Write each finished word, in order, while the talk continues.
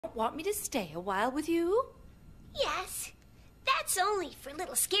Want me to stay a while with you? Yes. That's only for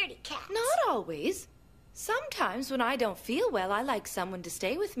little scaredy cats. Not always. Sometimes when I don't feel well, I like someone to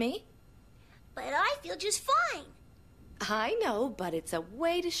stay with me. But I feel just fine. I know, but it's a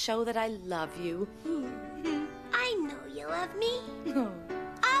way to show that I love you. I know you love me.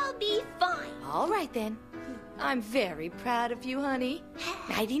 I'll be fine. All right, then. I'm very proud of you, honey.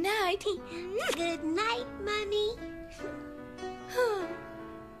 Nighty-night. Good night, Mommy.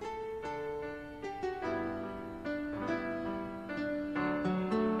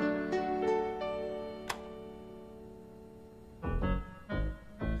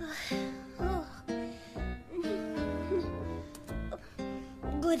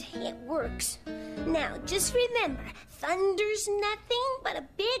 Good, it works. Now, just remember, thunder's nothing but a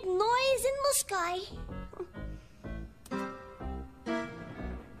big noise in the sky.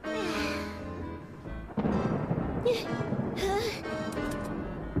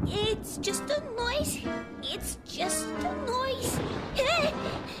 It's just a noise. It's just a noise.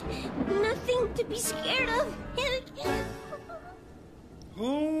 Nothing to be scared of.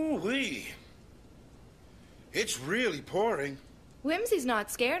 Ooh-wee. It's really pouring. Wimzie's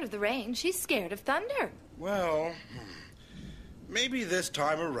not scared of the rain. She's scared of thunder. Well, maybe this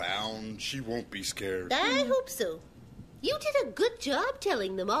time around she won't be scared. I hope so. You did a good job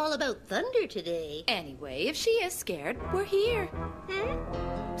telling them all about thunder today. Anyway, if she is scared, we're here.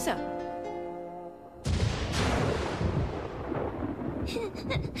 So.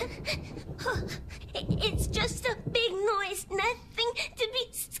 It's just a big noise. Nothing to be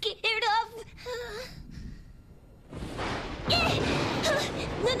scared of.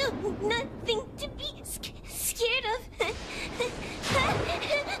 No, nothing to be scared of.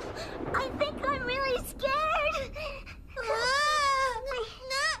 I think I'm really scared.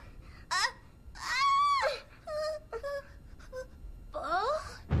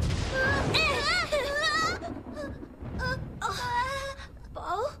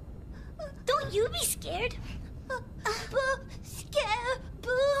 Bo? Don't you be scared. Boom.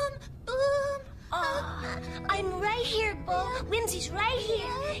 I'm right here, Bo. Wimzie's right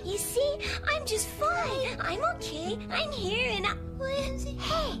here. You see, I'm just fine. I'm okay. I'm here and Wimzie.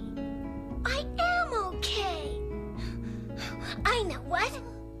 Hey, I am okay. I know what.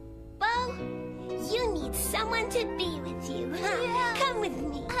 Bo, you need someone to be with you. Yeah. Come with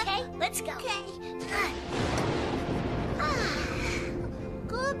me, okay? Let's go. Okay.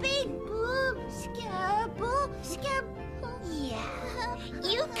 Go big boom, scarable. Yeah.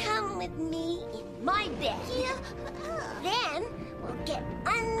 You come with me in my bed. Yeah. Then we'll get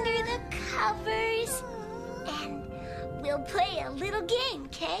under the covers and we'll play a little game,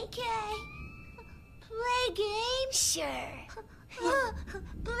 okay? Okay. Play game? Sure.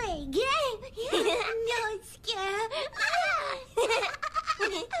 Play game? No, it's scared.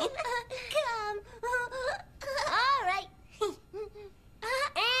 Come. All right.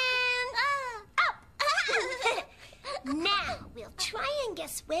 And up. Now we'll try and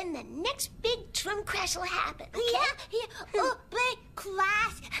guess when the next big drum crash will happen, okay? Yeah. Oh, big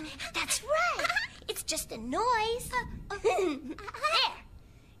crash. That's right. It's just a noise. There.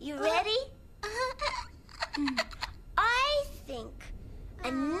 You ready? I think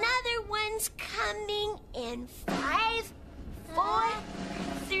another one's coming in 5, 4,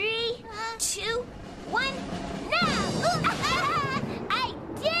 3, 2, 1, now! I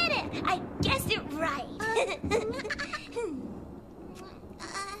did it! I guessed it right.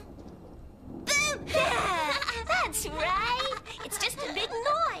 Boom! That's right. It's just a big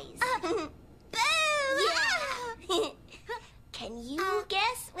noise. Boom! Yeah. Can you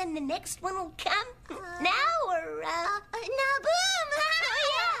guess when the next one will come? Now or no, boom!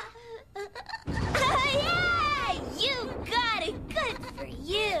 Yeah! You got it. Good for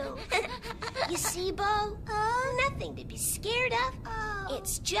you. You see, Bo? Nothing to be scared of.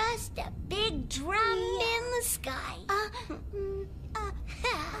 It's just a big drum in the sky.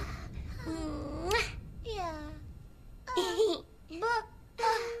 Yeah. Good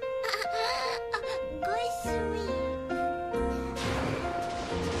sweet.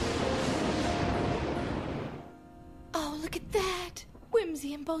 Oh, look at that.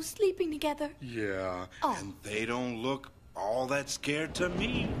 Wimzie and Bo sleeping together. Yeah, Oh. and they don't look all that scared to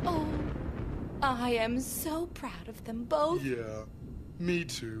me. Oh, I am so proud of them both. Yeah, me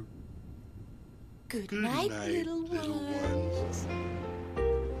too. Good night, little ones.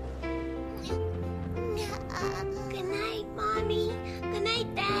 Good night, Mommy. Good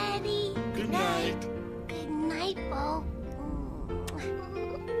night, Daddy. Good night. Good night, Bo.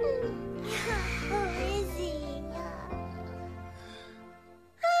 Where is he?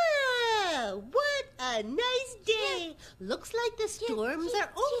 What a nice day. Looks like the storms are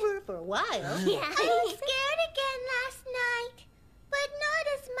over for a while. Yeah. I was scared again last night, but not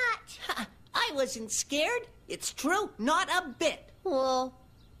as much. I wasn't scared. It's true, not a bit. Well,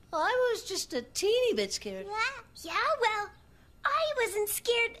 I was just a teeny bit scared. Yeah, well, I wasn't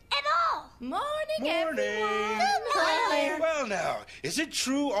scared at all. Morning, Morning. everyone. Well, now, is it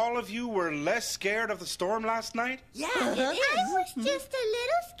true all of you were less scared of the storm last night? Yeah, I it is. was just a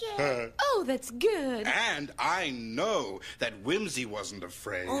little scared. Oh, that's good. And I know that Wimzie wasn't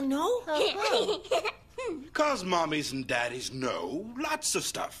afraid. Oh, no? Cause mommies and daddies know lots of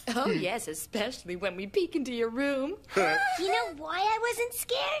stuff. Oh, yes, especially when we peek into your room. You know why I wasn't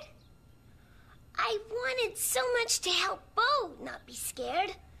scared? I wanted so much to help Bo not be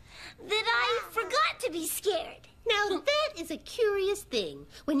scared that I forgot to be scared. Now, that is a curious thing.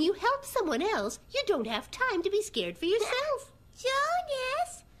 When you help someone else, you don't have time to be scared for yourself.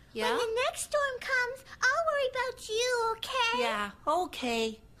 Jonas, Yeah? when the next storm comes, I'll worry about you, okay? Yeah.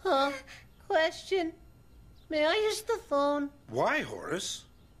 Okay. Huh? Question. May I use the phone? Why, Horace?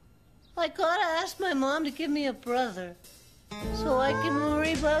 I gotta ask my mom to give me a brother so I can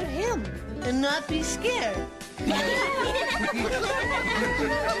worry about him and not be scared.